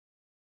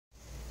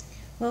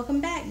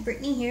Welcome back,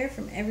 Brittany here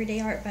from Everyday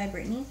Art by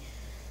Brittany.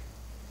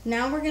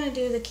 Now we're going to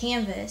do the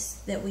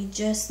canvas that we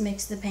just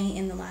mixed the paint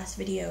in the last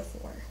video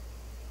for.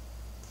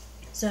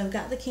 So I've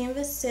got the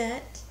canvas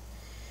set,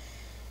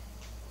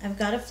 I've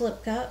got a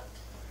flip cup,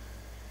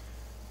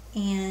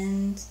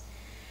 and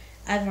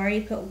I've already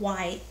put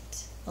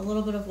white, a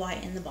little bit of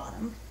white in the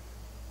bottom.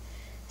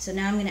 So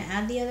now I'm going to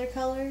add the other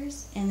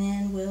colors and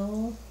then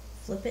we'll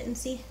flip it and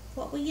see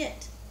what we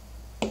get.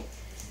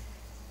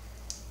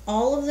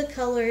 All of the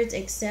colors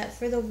except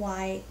for the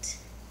white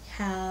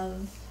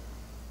have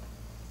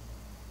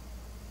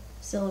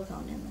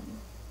silicone in them.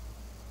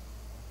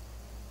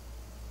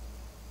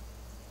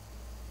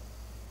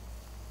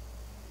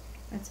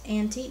 That's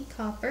antique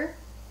copper,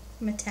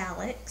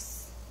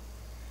 metallics,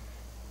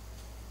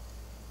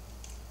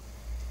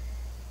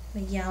 the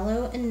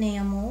yellow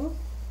enamel,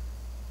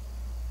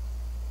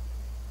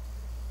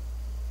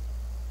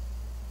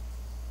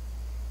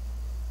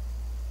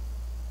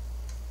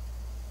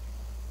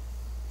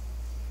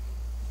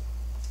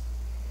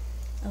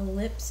 a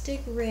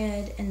lipstick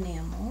red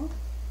enamel,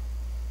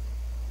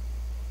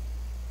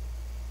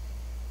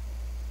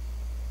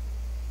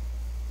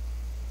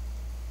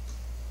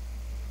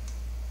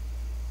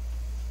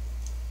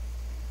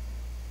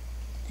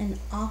 an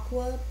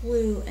aqua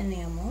blue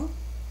enamel,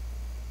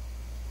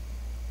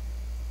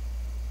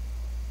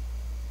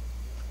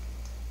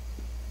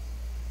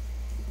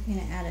 I'm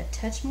going to add a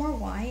touch more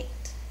white,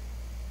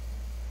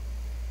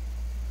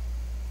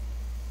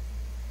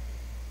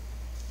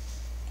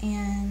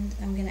 and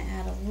I'm going to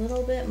add a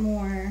little bit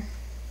more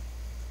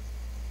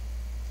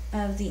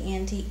of the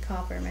antique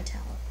copper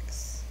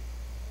metallics.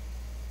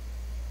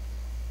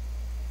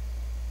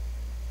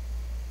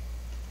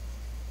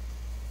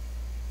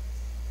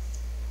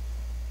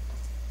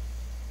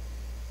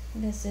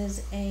 This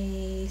is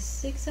a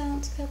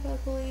 6-ounce cup, I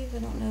believe. I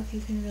don't know if you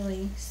can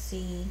really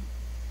see,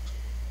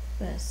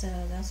 but so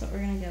that's what we're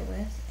going to go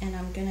with. And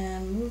I'm going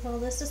to move all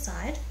this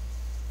aside.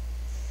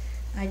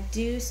 I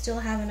do still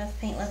have enough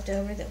paint left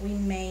over that we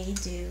may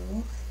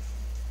do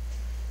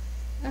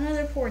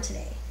another pour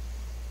today.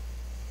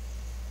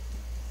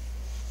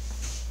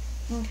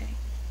 Okay.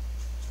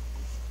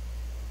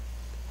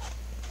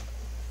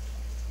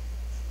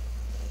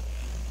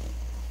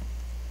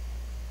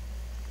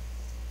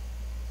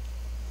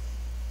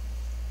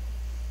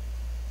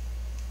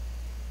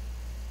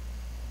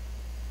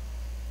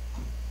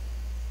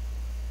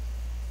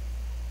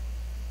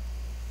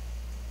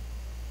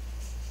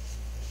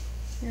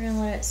 You're going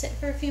to let it sit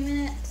for a few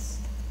minutes.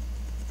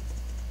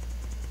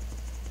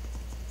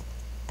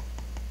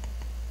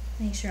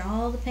 Make sure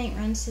all the paint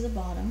runs to the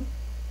bottom.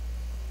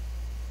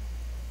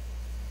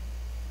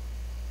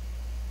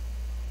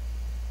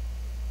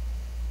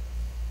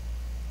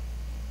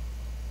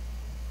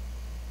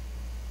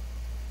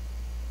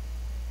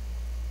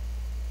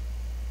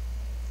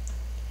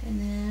 And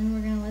then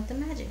we're going to let the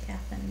magic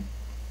happen.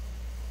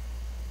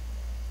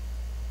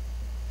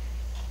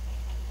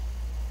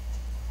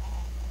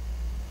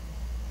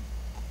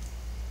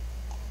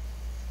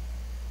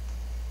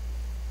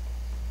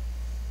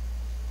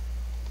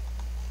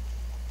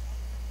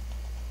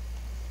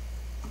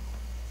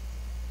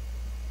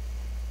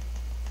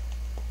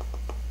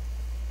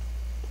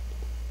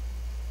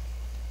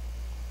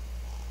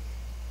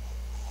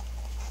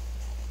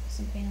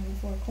 Some paint on the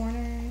 4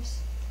 corners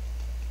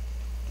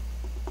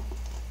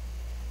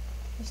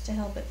just to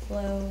help it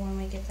flow when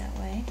we get that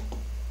way.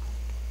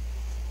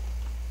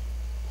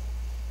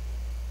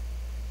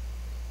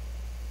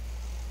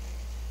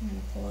 I'm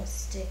going to pull a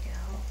stick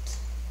out.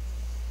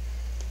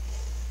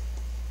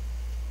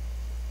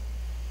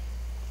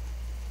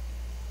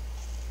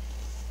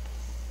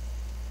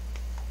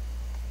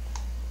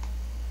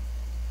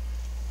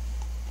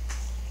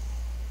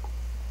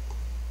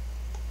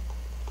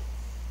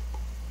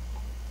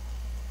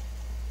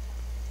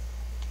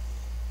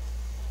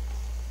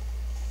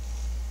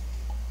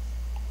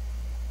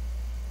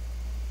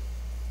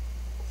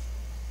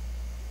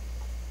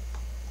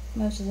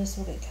 Most of this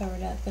will get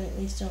covered up, but at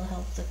least it'll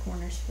help the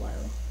corners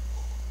flow.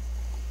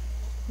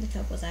 The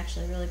cup was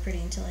actually really pretty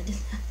until I did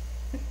that.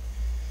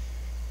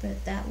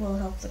 But that will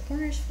help the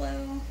corners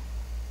flow.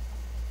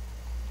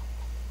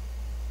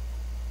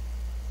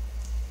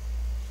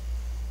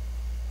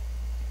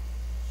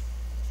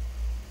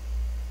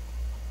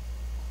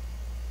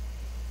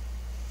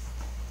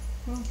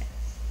 Okay.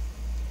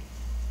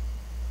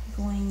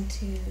 I'm going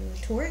to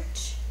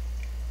torch.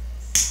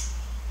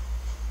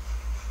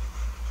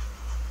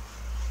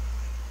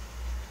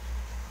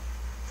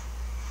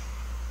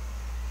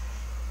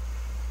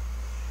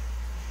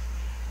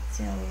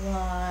 See a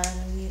lot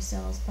of new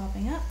cells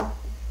popping up. I'm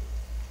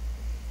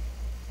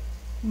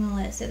going to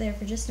let it sit there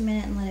for just a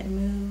minute and let it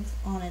move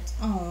on its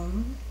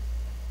own.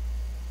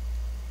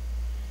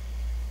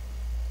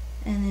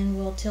 And then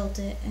we'll tilt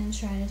it and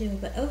try to do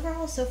it. But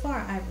overall, so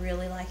far, I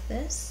really like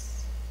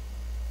this.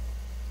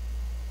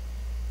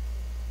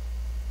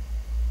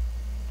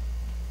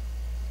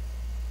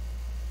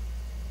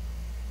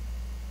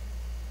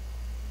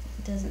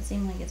 It doesn't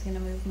seem like it's going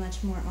to move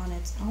much more on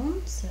its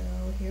own, so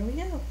here we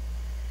go.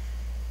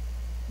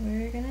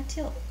 we're gonna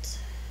tilt.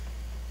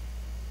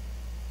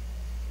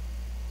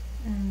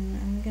 And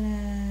I'm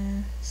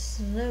gonna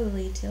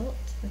slowly tilt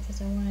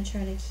because I want to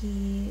try to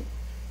keep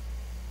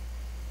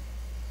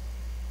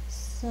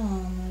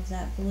some of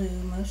that blue.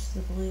 Most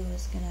of the blue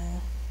is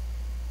gonna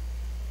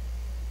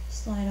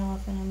slide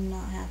off and I'm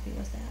not happy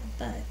with that,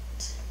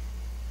 but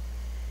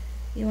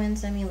you win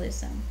some, you lose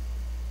some.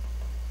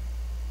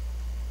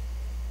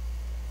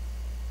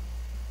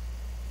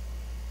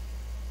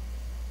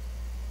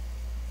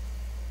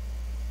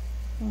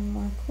 One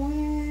more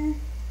corner,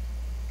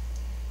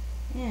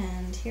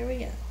 and here we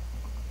go.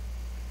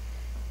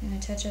 I'm going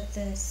to touch up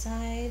the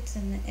sides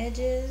and the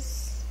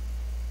edges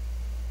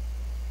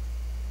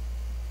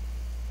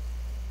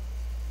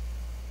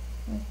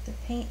with the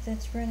paint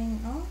that's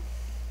running off.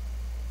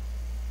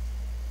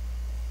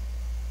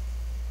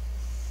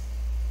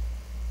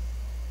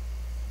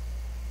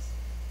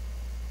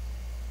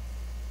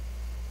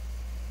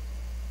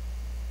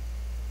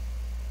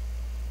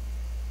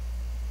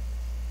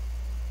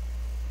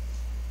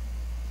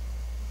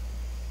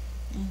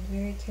 And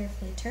very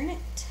carefully turn it.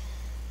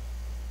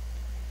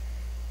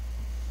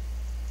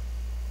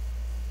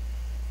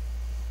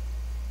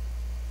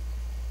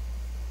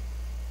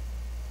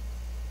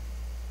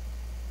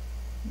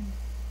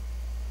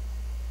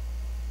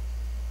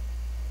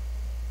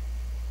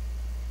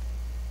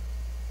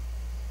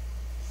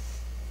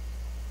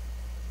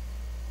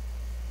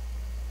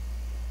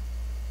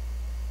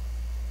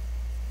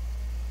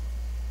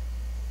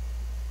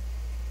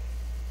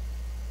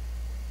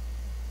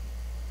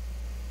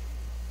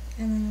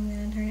 And then I'm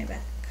going to turn it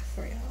back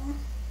for y'all.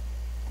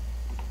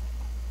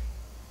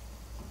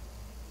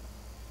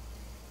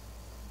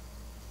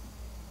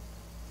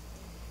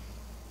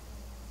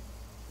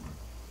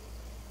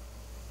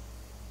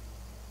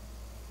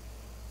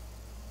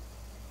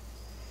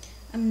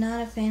 I'm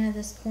not a fan of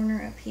this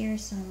corner up here,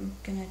 so I'm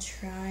going to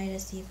try to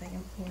see if I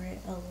can pour it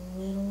a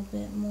little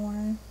bit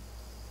more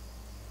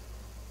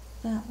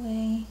that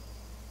way.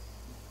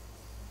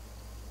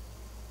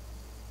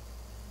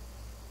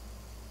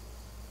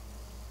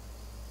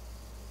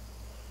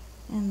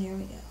 And there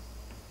we go.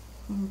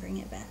 I'm going to bring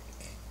it back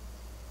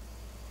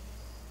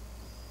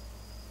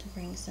to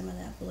bring some of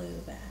that blue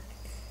back.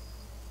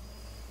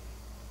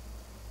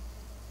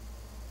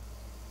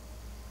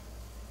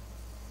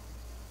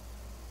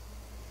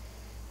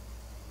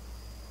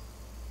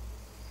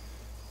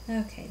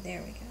 Okay,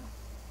 there we go.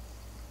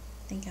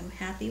 I think I'm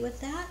happy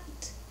with that.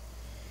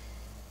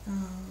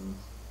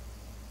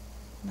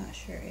 Not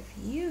sure if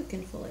you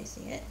can fully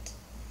see it,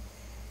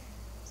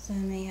 so I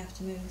may have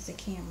to move the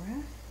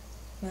camera.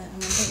 But I'm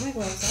going to take my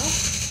gloves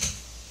off.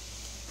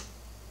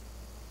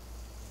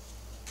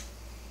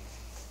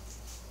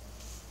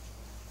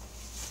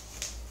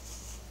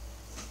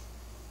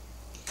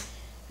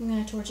 I'm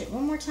going to torch it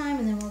one more time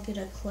and then we'll get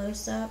a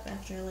close-up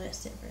after I let it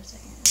sit for a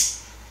second.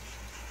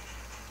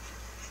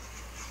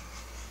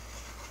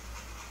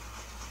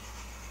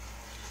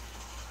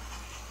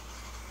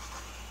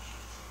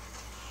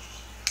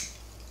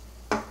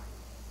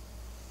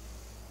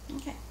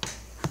 Okay,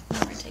 I'm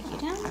going to take you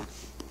down.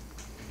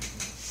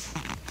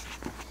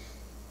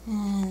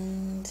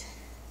 And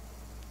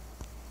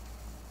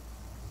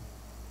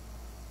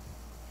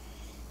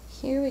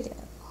here we go.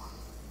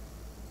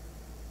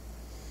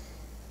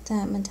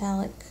 That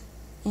metallic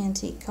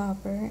antique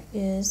copper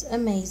is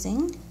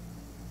amazing.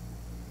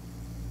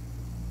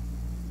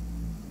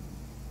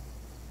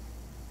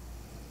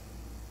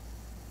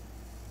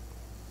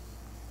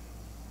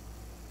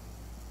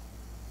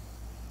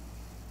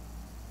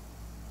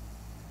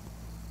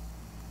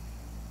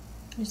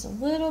 There's a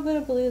little bit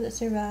of blue that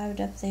survived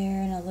up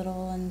there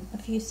and a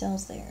few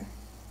cells there.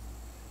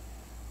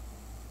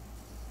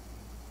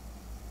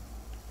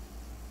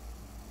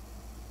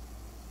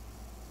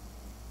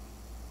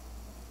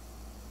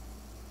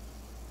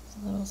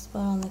 There's a little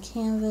spot on the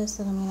canvas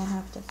that I'm going to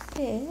have to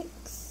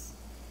fix.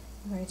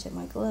 I've already took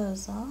my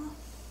gloves off.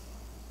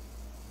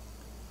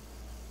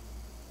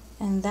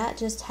 And that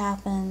just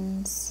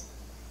happens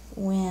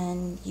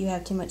when you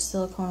have too much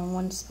silicone in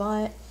one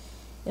spot.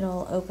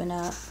 It'll open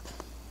up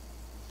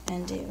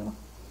and do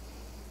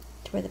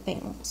to where the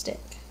paint won't stick.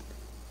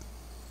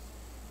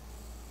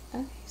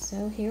 Okay,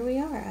 so here we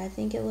are. I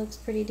think it looks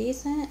pretty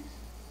decent.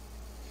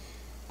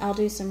 I'll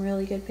do some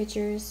really good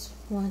pictures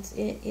once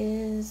it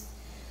is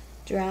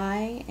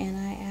dry and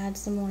I add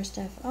some more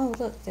stuff. Oh,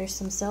 look, there's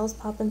some cells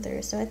popping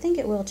through, so I think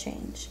it will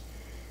change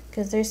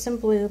because there's some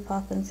blue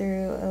popping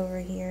through over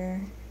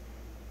here.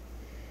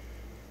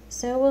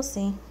 So we'll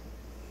see.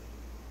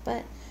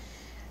 But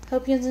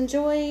hope you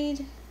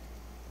enjoyed.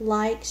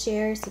 Like,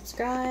 share,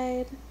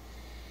 subscribe,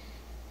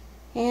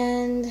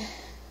 and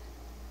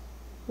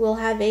we'll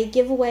have a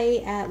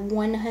giveaway at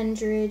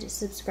 100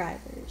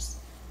 subscribers.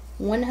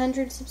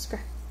 100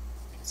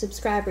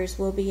 subscribers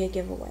will be a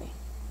giveaway.